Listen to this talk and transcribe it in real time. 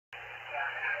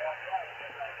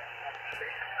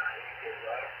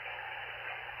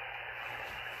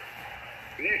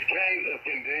These kinds of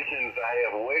conditions I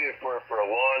have waited for a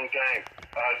long time.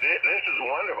 This is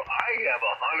wonderful. I have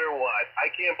 100 watts. I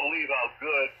can't believe how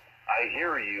good I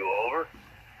hear you. Over.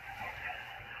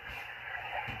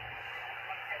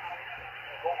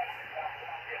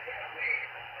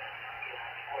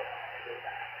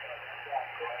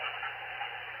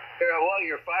 Yeah, well,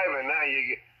 you're 5 and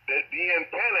 9. The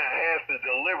antenna has to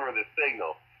deliver the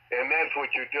signal, and that's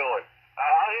what you're doing.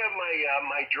 I'll have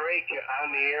my Drake on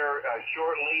the air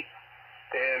shortly,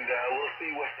 and we'll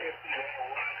see what 50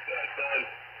 watts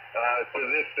does to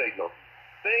this signal.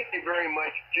 Thank you very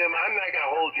much, Jim. I'm not going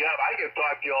to hold you up. I can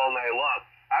talk to you all night long.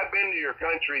 I've been to your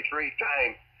country 3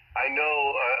 times. I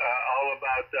know all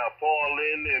about Fall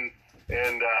Inn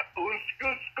and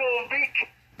Unskuskovik,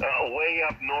 way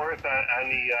up north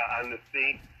on the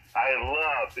sea. I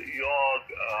love y'all.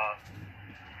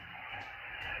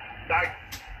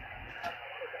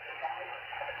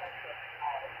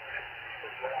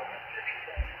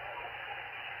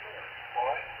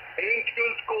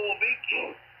 Unskuskovik.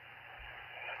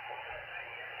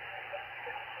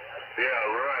 Yeah,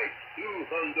 right.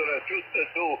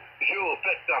 252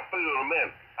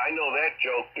 men. I know that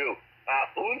joke too.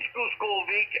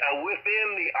 Unskuskovik within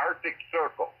the Arctic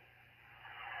Circle.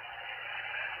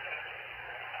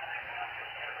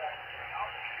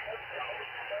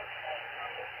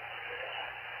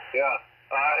 Yeah,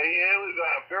 it was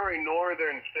a very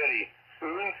northern city.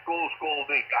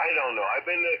 Unskuskovik. I don't know. I've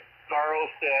been to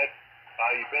Karlstad.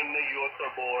 I've been to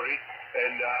Göteborg,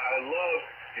 and I love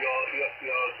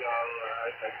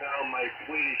now my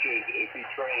Swedish is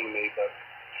betraying me, but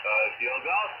jag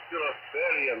älskar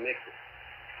Sverige mycket.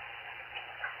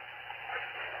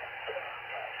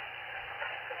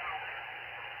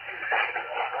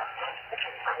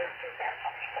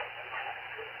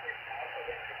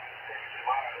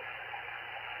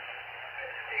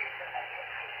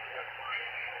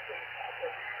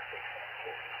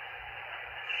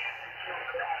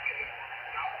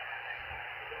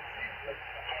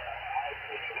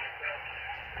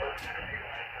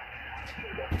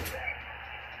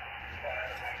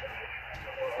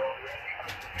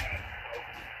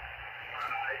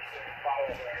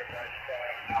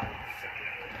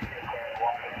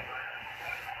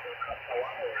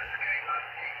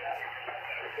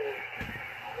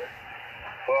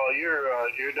 Well,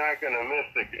 you're not going to miss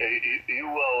you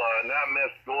will not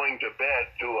miss going to bed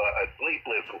to a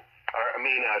sleepless, a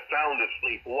sound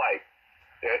asleep wife.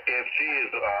 If she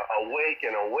is awake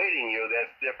and awaiting you,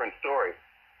 that's a different story.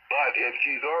 But if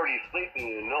she's already sleeping,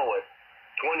 you know it.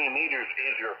 20 meters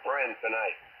is your friend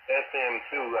tonight.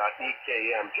 SM2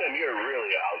 EKM. Jim, you're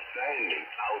really outstanding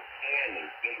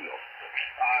signal.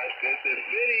 The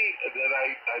city that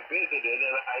I visited,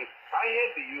 and I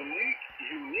had the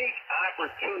unique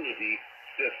opportunity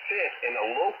to sit in a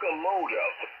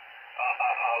locomotive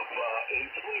in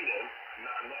Sweden,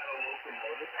 not a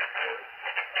locomotive,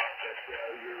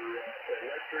 your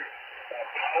electric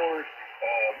powered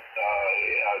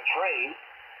train.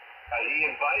 He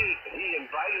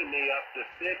invited me up to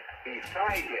sit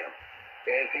beside him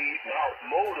as he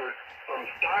motored from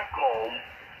Stockholm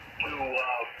to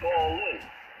Fall Inn.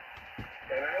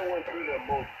 And I went through the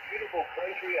most beautiful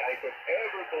country I could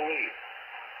ever believe.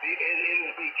 It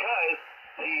is because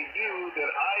he knew that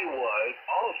I was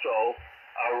also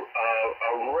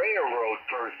a railroad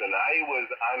person. I was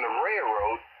on the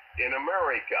railroad in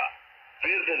America,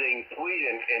 visiting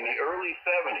Sweden in the early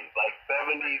 70s, like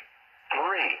 73,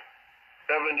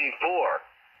 74.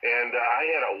 And I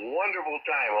had a wonderful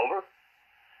time. Over.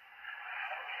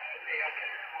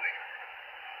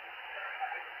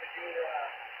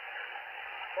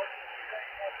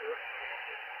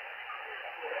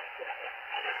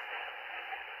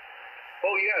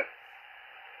 Oh, yes.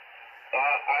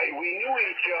 We knew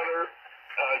each other.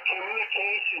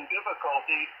 Communication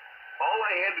difficulties. All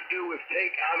I had to do was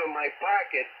take out of my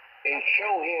pocket and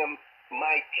show him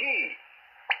my keys.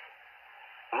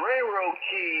 Railroad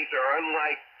keys are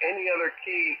unlike any other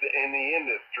keys in the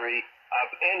industry, of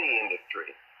any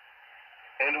industry.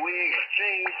 And we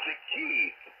exchanged the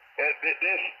keys.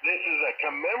 This is a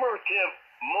commemorative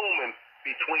moment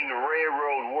between the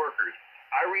railroad workers.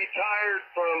 I retired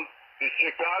from the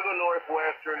Chicago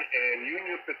Northwestern and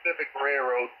Union Pacific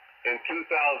Railroad in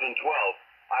 2012.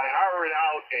 I hired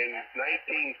out in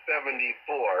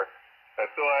 1974,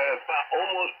 so I have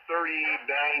almost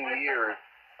 39 years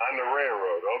on the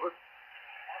railroad. Over.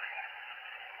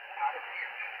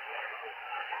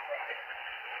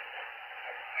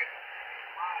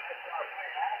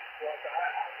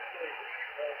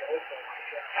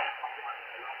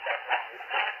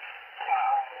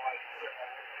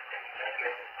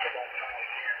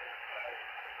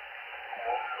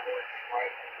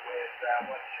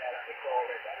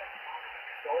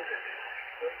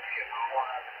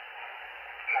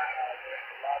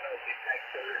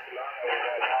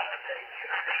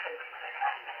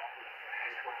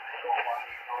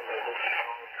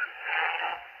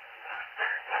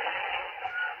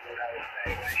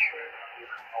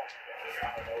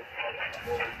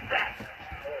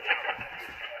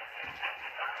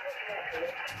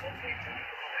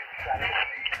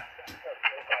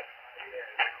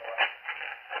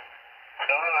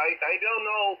 I don't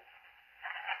know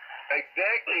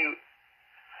exactly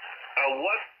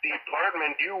what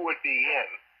department you would be in,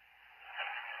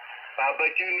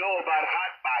 but you know about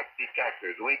hot box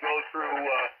detectors. We go through,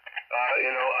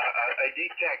 a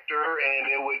detector,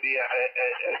 and it would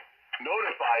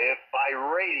notify us by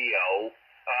radio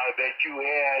that you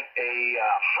had a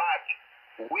hot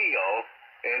wheel,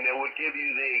 and it would give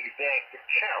you the exact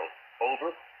count.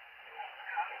 Over.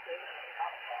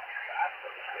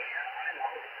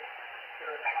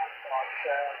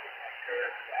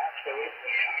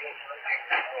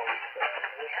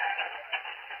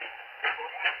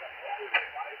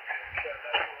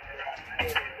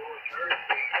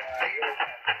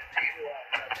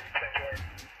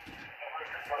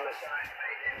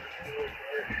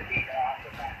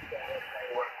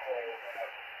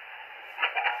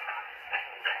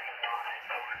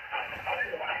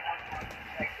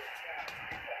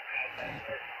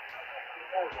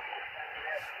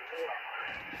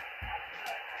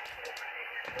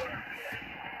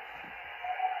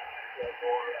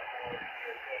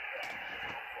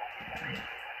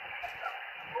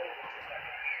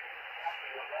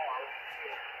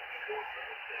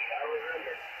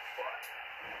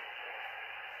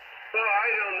 Well, I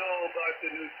don't know about the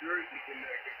New Jersey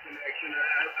connection.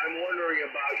 I'm wondering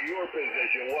about your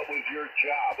position. What was your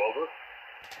job? Over.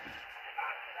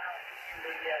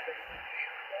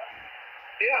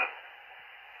 Yeah.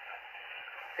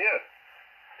 Yes.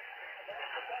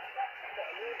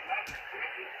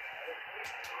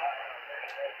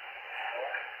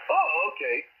 Oh,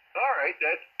 okay. All right.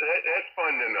 That's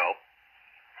fun to know.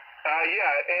 As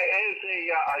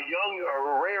a young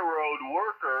railroad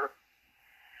worker,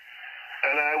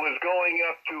 and I was going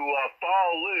up to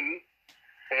Falun,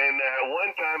 and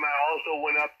one time I also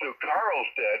went up to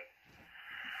Carlstead.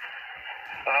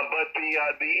 But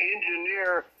the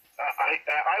engineer,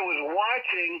 I was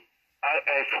watching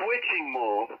a switching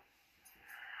move,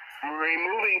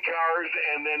 removing cars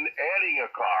and then adding a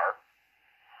car,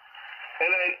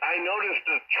 and I noticed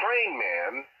a train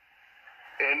man.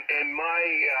 In my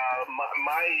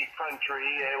country,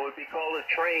 it would be called a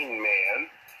train man,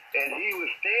 and he was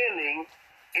standing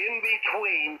in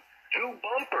between two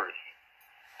bumpers,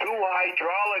 two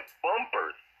hydraulic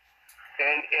bumpers,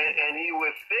 and he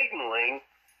was signaling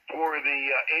for the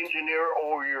engineer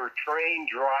or your train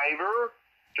driver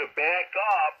to back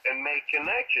up and make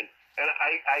connection. And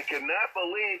I could not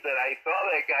believe that I saw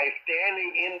that guy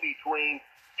standing in between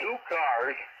two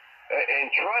cars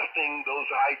and trusting those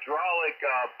hydraulic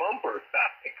bumpers.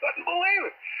 I couldn't believe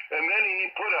it. And then he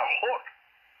put a hook.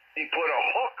 He put a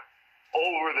hook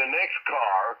over the next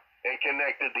car and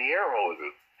connected the air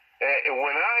hoses. And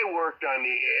when I worked on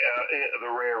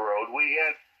the railroad, we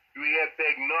had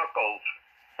big knuckles,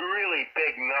 really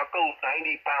big knuckles,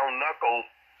 90-pound knuckles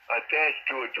attached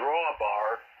to a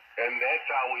drawbar, and that's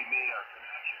how we made our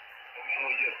connection. And then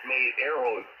we just made air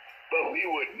hoses. But we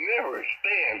would never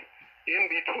stand in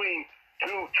between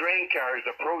two train cars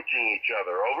approaching each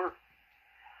other. Over.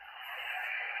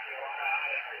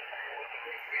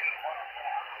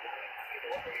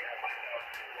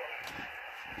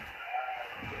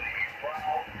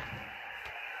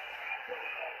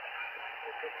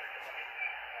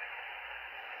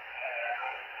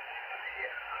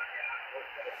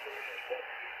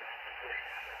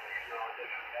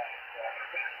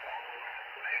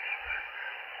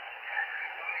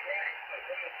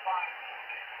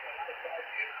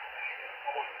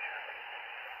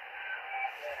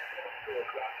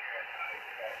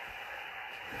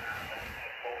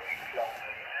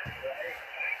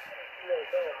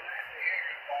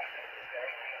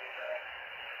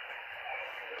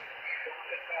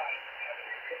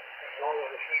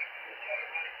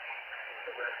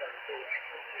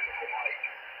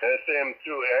 SM2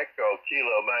 Echo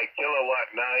Kilo, my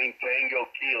kilowatt 9 Tango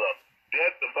Kilo.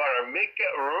 Det var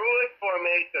mycket roligt för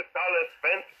mig att tala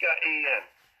svenska igen.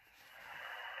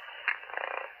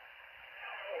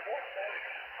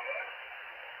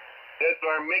 Det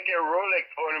var mycket roligt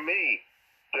för mig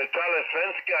att tala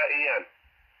svenska igen.